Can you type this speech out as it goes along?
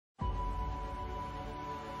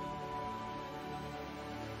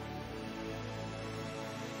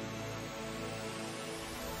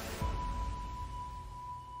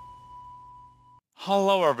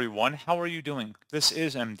Hello everyone, how are you doing? This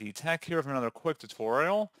is MD Tech here with another quick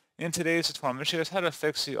tutorial. In today's tutorial, I'm going to show you guys how to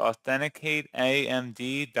fix the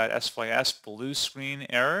AuthenticAMD.sys blue screen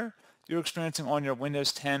error you're experiencing on your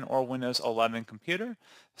Windows 10 or Windows 11 computer.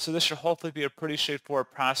 So this should hopefully be a pretty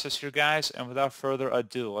straightforward process here, guys, and without further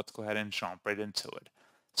ado, let's go ahead and jump right into it.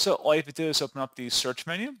 So all you have to do is open up the search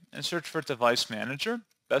menu and search for Device Manager.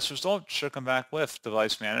 Best result should come back with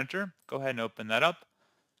Device Manager. Go ahead and open that up.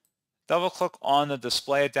 Double click on the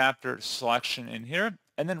display adapter selection in here,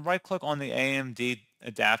 and then right click on the AMD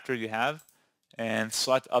adapter you have and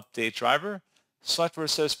select update driver. Select where it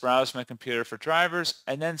says browse my computer for drivers,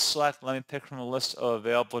 and then select let me pick from a list of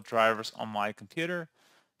available drivers on my computer.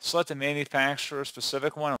 Select the manufacturer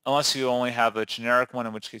specific one unless you only have a generic one,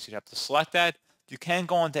 in which case you'd have to select that. You can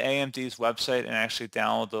go onto AMD's website and actually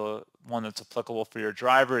download the one that's applicable for your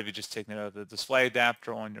driver if you just take note of the display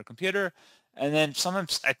adapter on your computer. And then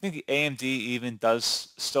sometimes I think AMD even does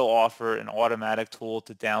still offer an automatic tool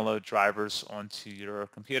to download drivers onto your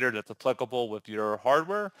computer that's applicable with your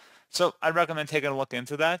hardware. So I'd recommend taking a look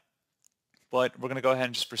into that. But we're going to go ahead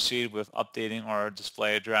and just proceed with updating our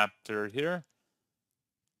display adapter here.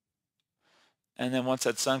 And then once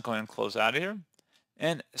that's done, go ahead and close out of here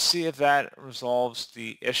and see if that resolves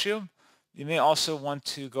the issue. You may also want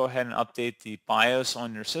to go ahead and update the BIOS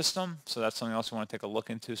on your system. So that's something else you want to take a look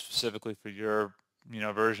into specifically for your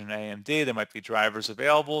version of AMD. There might be drivers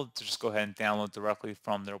available to just go ahead and download directly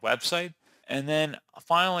from their website. And then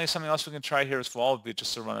finally, something else we can try here as well would be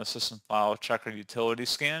just to run a system file checker utility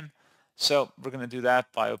scan. So we're going to do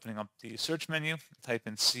that by opening up the search menu, type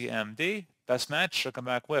in CMD. Best match should come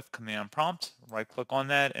back with command prompt. Right click on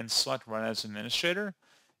that and select run as administrator.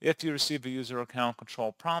 If you receive a user account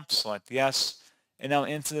control prompt, select yes. And now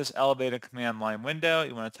into this elevated command line window,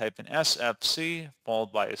 you want to type in SFC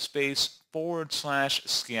followed by a space /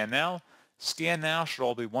 scan now. Scan now should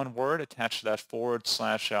all be one word attached to that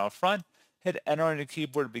 / out front. Hit enter on your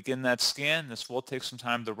keyboard to begin that scan. This will take some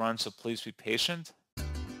time to run, so please be patient.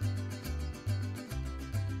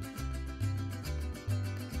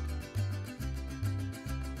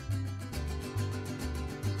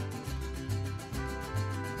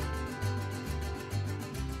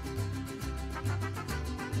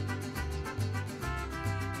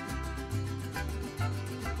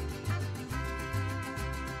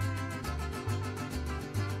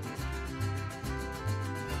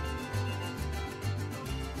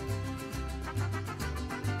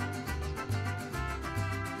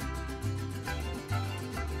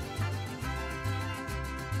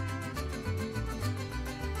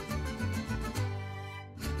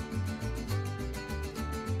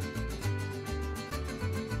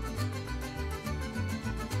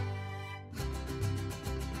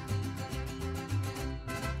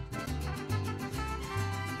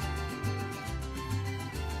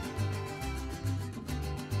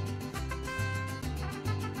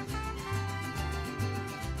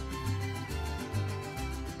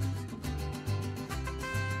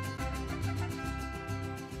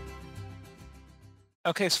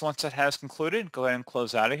 Okay, so once that has concluded, go ahead and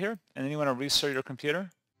close out of here. And then you want to restart your computer.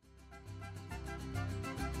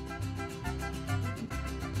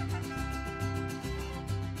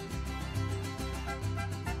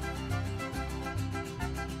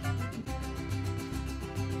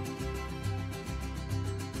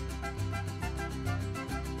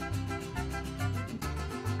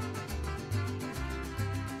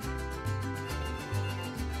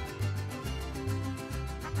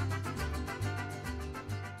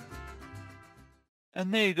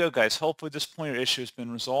 And there you go, guys. Hopefully at this point your issue has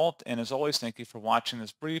been resolved. And as always, thank you for watching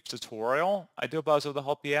this brief tutorial. I do hope I was able to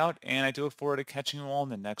help you out, and I do look forward to catching you all in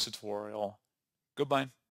the next tutorial. Goodbye.